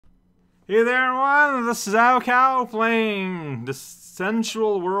Hey there, everyone! This is Cow playing the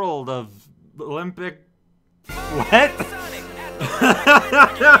sensual world of Olympic. What?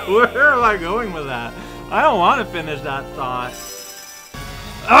 Where am I going with that? I don't want to finish that thought.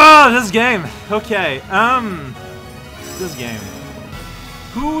 Oh, this game. Okay, this game.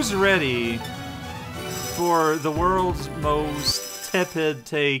 Who's ready for the world's most tepid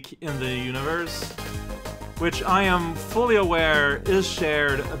take in the universe? Which I am fully aware is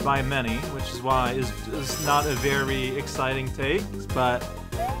shared by many, which is why is not a very exciting take, but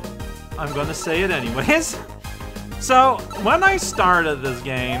I'm gonna say it anyways. So, when I started this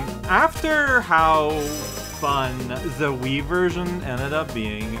game, after how fun the Wii version ended up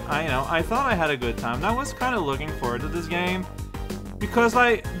being, I thought I had a good time, and I was kind of looking forward to this game, because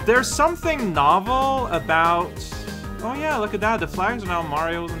there's something novel about, oh yeah, look at that, the flags are now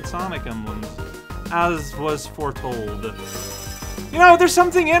Mario's and Sonic emblems. As was foretold. You know, there's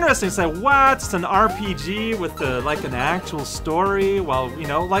something interesting. It's like, what? It's an RPG with like an actual story. Well, you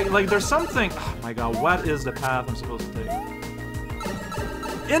know, like there's something. Oh my god, what is the path I'm supposed to take?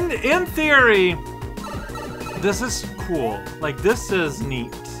 In theory, this is cool. Like, this is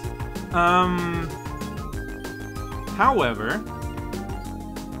neat. However,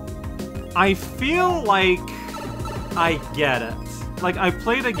 I feel like I get it. Like, I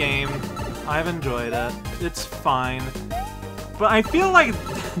played a game. I've enjoyed it. It's fine. But I feel like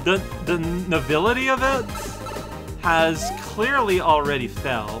the novelty of it has clearly already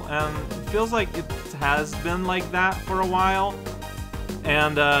fell. And it feels like it has been like that for a while.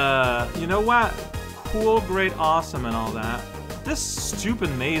 And, you know what? Cool, great, awesome, and all that. This stupid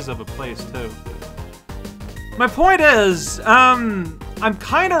maze of a place, too. My point is, I'm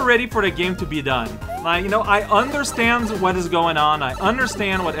kind of ready for the game to be done. Like, you know, I understand what is going on. I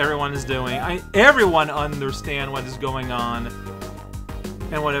understand what everyone is doing. Everyone understand what is going on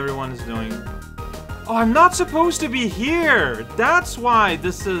and what everyone is doing. Oh, I'm not supposed to be here. That's why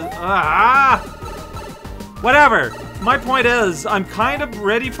this is whatever. My point is, I'm kind of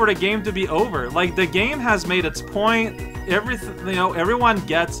ready for the game to be over. Like, the game has made its point. Everything, you know, everyone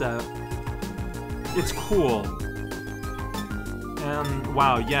gets it. It's cool. And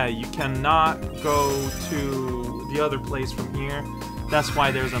wow, yeah, you cannot go to the other place from here. That's why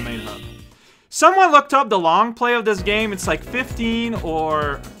there's a main hub. Someone looked up the long play of this game. It's like 15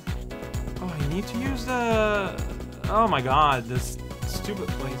 or... Oh, I need to use the... Oh my god, this stupid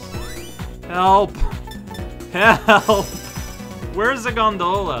place. Help! Help! Where's the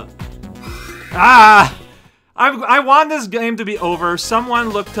gondola? Ah! I want this game to be over. Someone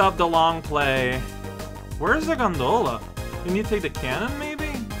looked up the long play. Where's the gondola? You need to take the cannon, maybe?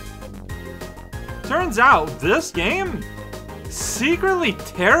 Turns out, this game, secretly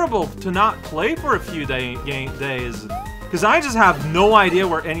terrible to not play for a few days. Because I just have no idea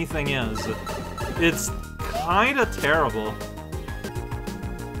where anything is. It's kind of terrible.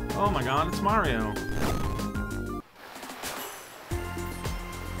 Oh my god, it's Mario.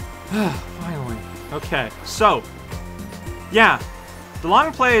 Finally. Okay, so, yeah. The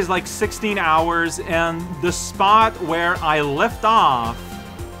long play is like 16 hours, and the spot where I left off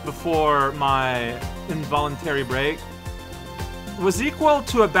before my involuntary break was equal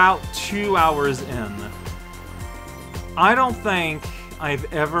to about 2 hours in. I don't think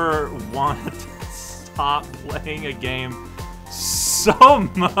I've ever wanted to stop playing a game so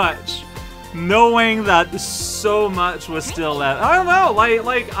much, knowing that so much was still left. I don't know,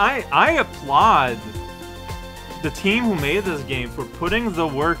 like I applaud the team who made this game for putting the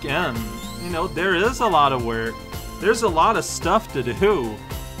work in. You know, there is a lot of work. There's a lot of stuff to do.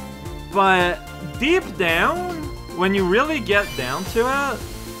 But deep down, when you really get down to it,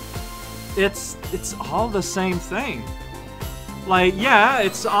 it's all the same thing. Like, yeah,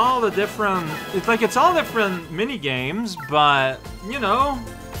 it's all the different... It's all different mini-games, but, you know,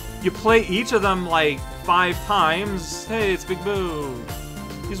 you play each of them like 5 times. Hey, it's Big Boo.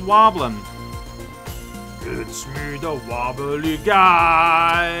 He's wobbling. It's me, the wobbly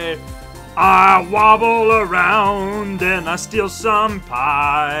guy. I wobble around and I steal some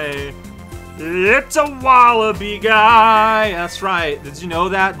pie. It's a wallaby guy. That's right. Did you know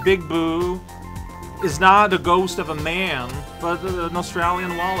that Big Boo is not the ghost of a man, but an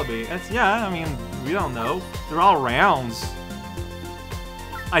Australian wallaby? Yeah, I mean, we don't know. They're all rounds.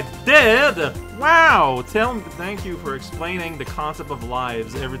 I did! Wow! Thank you for explaining the concept of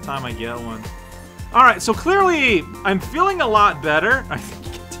lives every time I get one. Alright, so clearly, I'm feeling a lot better. I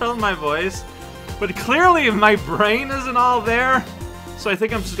think you can tell in my voice. But clearly, my brain isn't all there. So I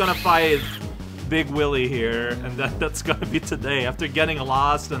think I'm just gonna fight Big Willie here. And that's gonna be today, after getting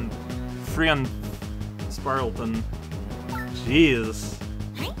lost and freeing Sparleton. Jeez.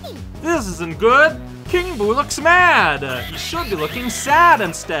 This isn't good! King Boo looks mad! He should be looking sad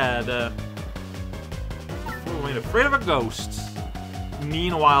instead! Oh, wait, afraid of a ghost.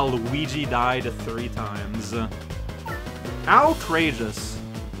 Meanwhile, Luigi died 3 times. Outrageous.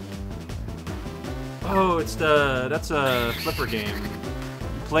 Oh, that's a flipper game.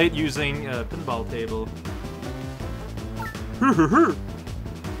 Played using a pinball table. Who's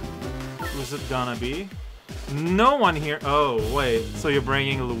it gonna be? No one here. Oh, wait. So you're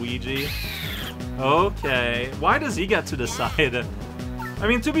bringing Luigi? Okay. Why does he get to decide? I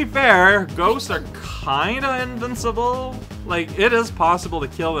mean, to be fair, ghosts are kinda invincible. Like, it is possible to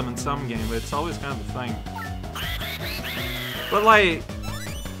kill them in some game, but it's always kind of a thing. But, like...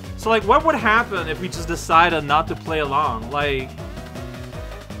 So, like, what would happen if we just decided not to play along? Like...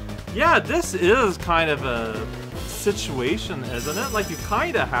 Yeah, this is kind of a situation, isn't it? Like, you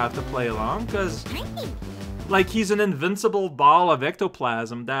kinda have to play along, because... Like, he's an invincible ball of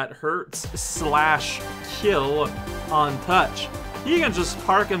ectoplasm that hurts / kill on touch. He can just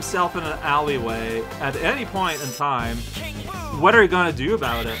park himself in an alleyway at any point in time. What are you gonna do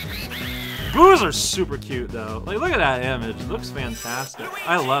about it? Boos are super cute, though. Like, look at that image. It looks fantastic.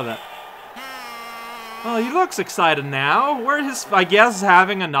 I love it. Oh, he looks excited now. Where his, I guess,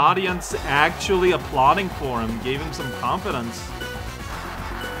 having an audience actually applauding for him gave him some confidence.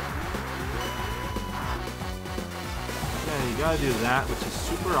 Okay, you gotta do that, which is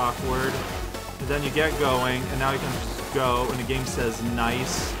super awkward. And then you get going, and now you can just go, and the game says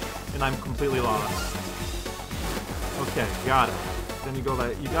nice, and I'm completely lost. Okay, got it. Then you go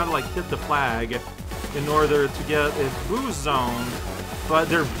like, you gotta like hit the flag in order to get a boost zone, but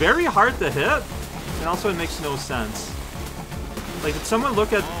they're very hard to hit, and also it makes no sense. Like, did someone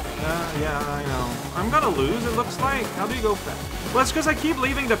look at, yeah, I know. I'm gonna lose, it looks like. How do you go fast? Well, it's because I keep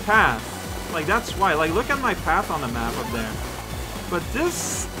leaving the path. Like, that's why. Like, look at my path on the map up there. But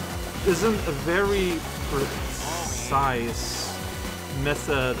this isn't a very precise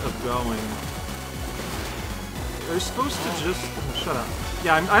method of going. You're supposed to just... Oh, shut up.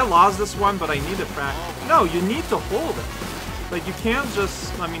 Yeah, I lost this one, but I need to practice. No, you need to hold it. Like, you can't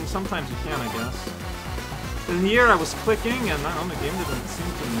just... I mean, sometimes you can, I guess. In here, I was clicking, and I don't know, the game didn't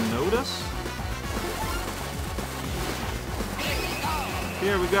seem to notice.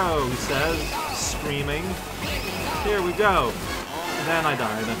 Here we go, he says, screaming. Here we go. And then I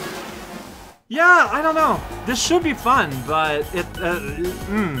died. Yeah, I don't know. This should be fun, but it...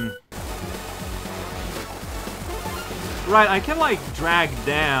 Right, I can, like, drag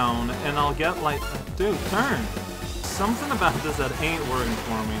down, and I'll get, like... Dude, turn. Something about this that ain't working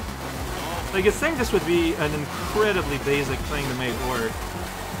for me. Like, you'd think this would be an incredibly basic thing to make work.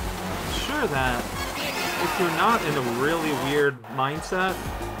 Sure that if you're not in a really weird mindset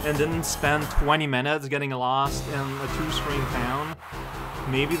and didn't spend 20 minutes getting lost in a 2-screen town,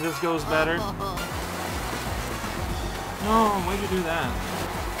 maybe this goes better. No, why'd you do that?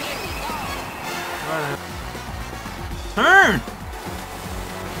 Turn!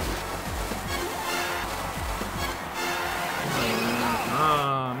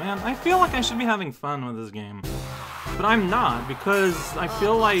 Man, I feel like I should be having fun with this game. But I'm not, because I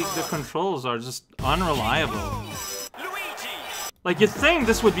feel like the controls are just unreliable. Like, you'd think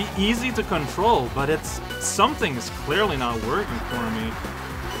this would be easy to control, but it's... something is clearly not working for me.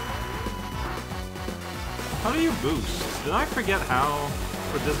 How do you boost? Did I forget how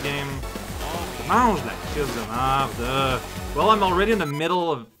for this game? Well, I'm already in the middle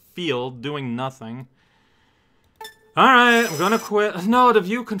of field doing nothing. Alright, I'm gonna quit. No, the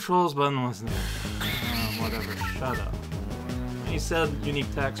view controls button wasn't there. Whatever, shut up. He said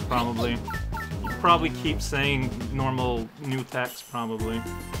unique text, probably. You probably keep saying normal new text, probably.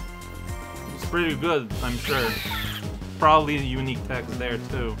 It's pretty good, I'm sure. Probably unique text there,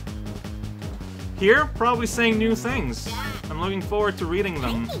 too. Here, probably saying new things. I'm looking forward to reading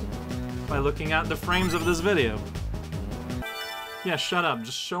them by looking at the frames of this video. Yeah, shut up.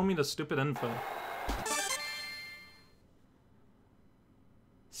 Just show me the stupid info.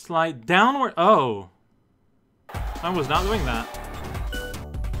 Slide downward. Oh. I was not doing that.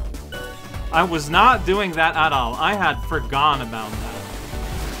 I was not doing that at all. I had forgotten about that.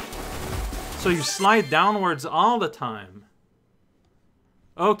 So you slide downwards all the time.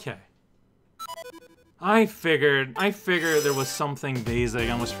 Okay. I figured there was something basic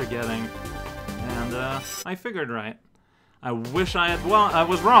I was forgetting. And, I figured right. I wish I had, well, I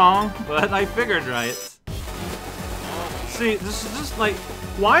was wrong, but I figured right. See, this is just like,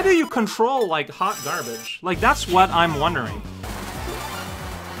 why do you control, like, hot garbage? Like, that's what I'm wondering.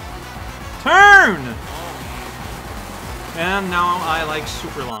 Turn! And now I, like,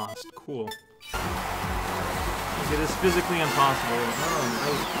 super lost. Cool. Like, it is physically impossible.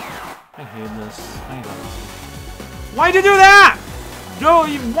 Oh, hate this. I hate this. Why'd you do that? No,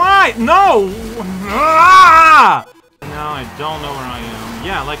 why? No! Ah! Now I don't know where I am.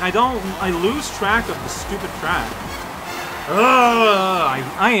 Yeah, like I lose track of the stupid track.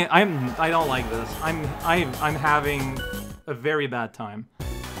 I don't like this. I'm having a very bad time.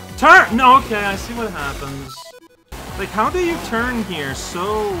 Turn! No, okay, I see what happens. Like, how do you turn here?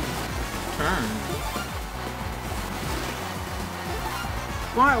 So... turn.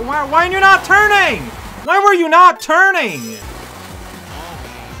 Why are you not turning? Why were you not turning?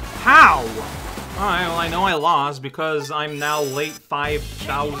 How? Alright, well I know I lost because I'm now late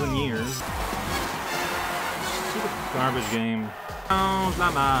 5,000 years. Stupid garbage game. Oh,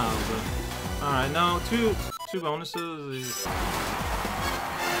 not bad. Alright, no, two bonuses.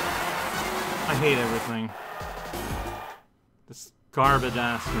 I hate everything. This garbage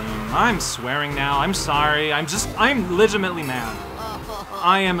ass game. I'm swearing now. I'm sorry. I'm legitimately mad.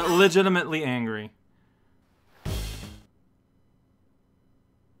 I am legitimately angry.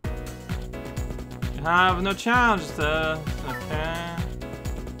 You have no challenges, okay.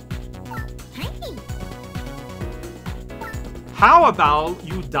 How about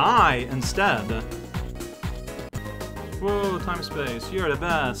you die instead? Whoa, time space. You're the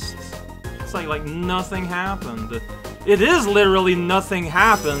best. It's like nothing happened. It is literally nothing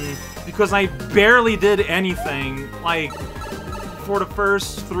happened because I barely did anything, like, for the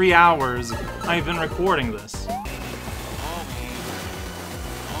first 3 hours I've been recording this.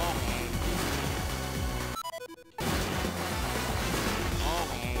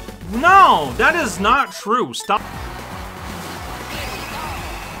 No, that is not true. Stop.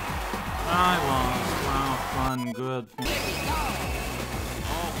 I lost. Wow, fun, good.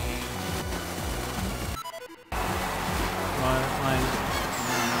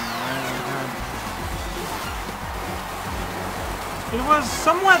 It was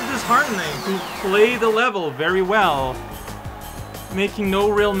somewhat disheartening to play the level very well, making no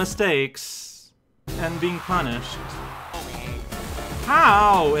real mistakes, and being punished.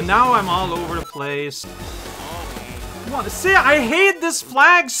 How? And now I'm all over the place. What? See, I hate this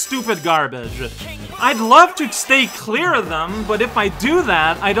flag, stupid garbage. I'd love to stay clear of them, but if I do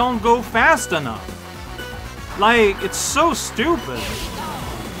that, I don't go fast enough. Like, it's so stupid.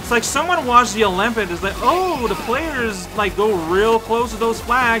 It's like someone watched the Olympics, is like, oh, the players, like, go real close to those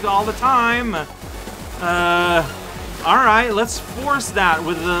flags all the time. Alright, let's force that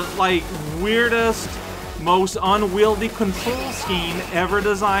with the, like, weirdest, most unwieldy control scheme ever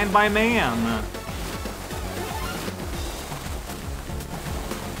designed by man.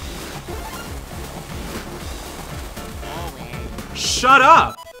 Shut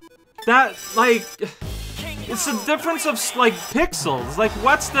up! That, like... It's a difference of, like, pixels. Like,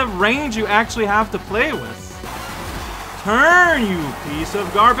 what's the range you actually have to play with? Turn, you piece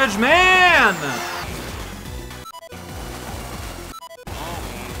of garbage man!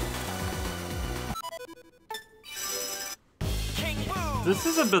 This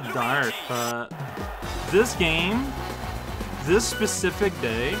is a bit dark, but this game, this specific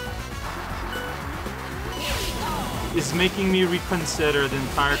day, is making me reconsider the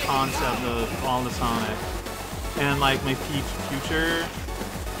entire concept of all the Sonic. And like my future,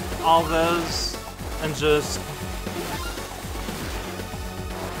 all those, and just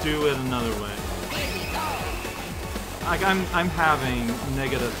do it another way. Like I'm having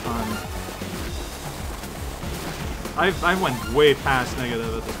negative fun. I went way past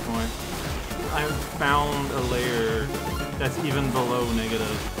negative at this point. I've found a layer that's even below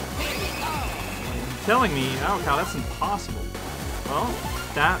negative. You're telling me, oh cow, that's impossible. Well,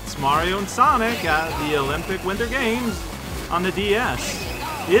 that's Mario and Sonic at the Olympic Winter Games on the DS.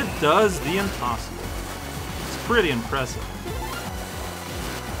 It does the impossible. It's pretty impressive.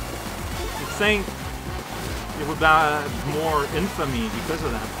 You'd think it would have more infamy because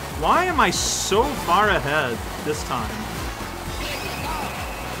of that. Why am I so far ahead this time?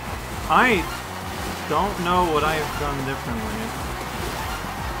 I don't know what I have done differently.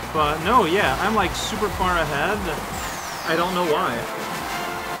 But no, yeah, I'm like super far ahead. I don't know why.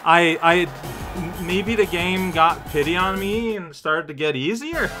 Maybe the game got pity on me and started to get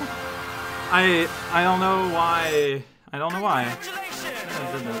easier. I don't know why. I don't know why.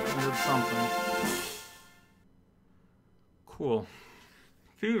 I did something. Cool.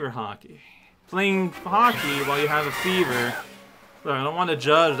 Fever hockey. Playing hockey while you have a fever. Look, I don't want to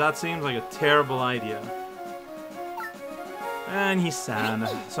judge. That seems like a terrible idea. And he's sad.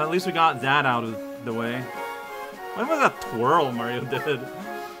 So at least we got that out of the way. What was that twirl Mario did?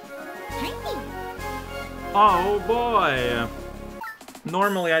 Oh boy!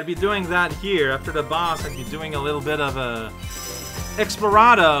 Normally I'd be doing that here. After the boss, I'd be doing a little bit of a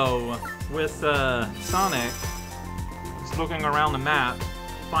Explorado with Sonic. Just looking around the map,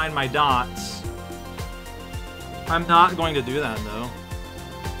 find my dots. I'm not going to do that though.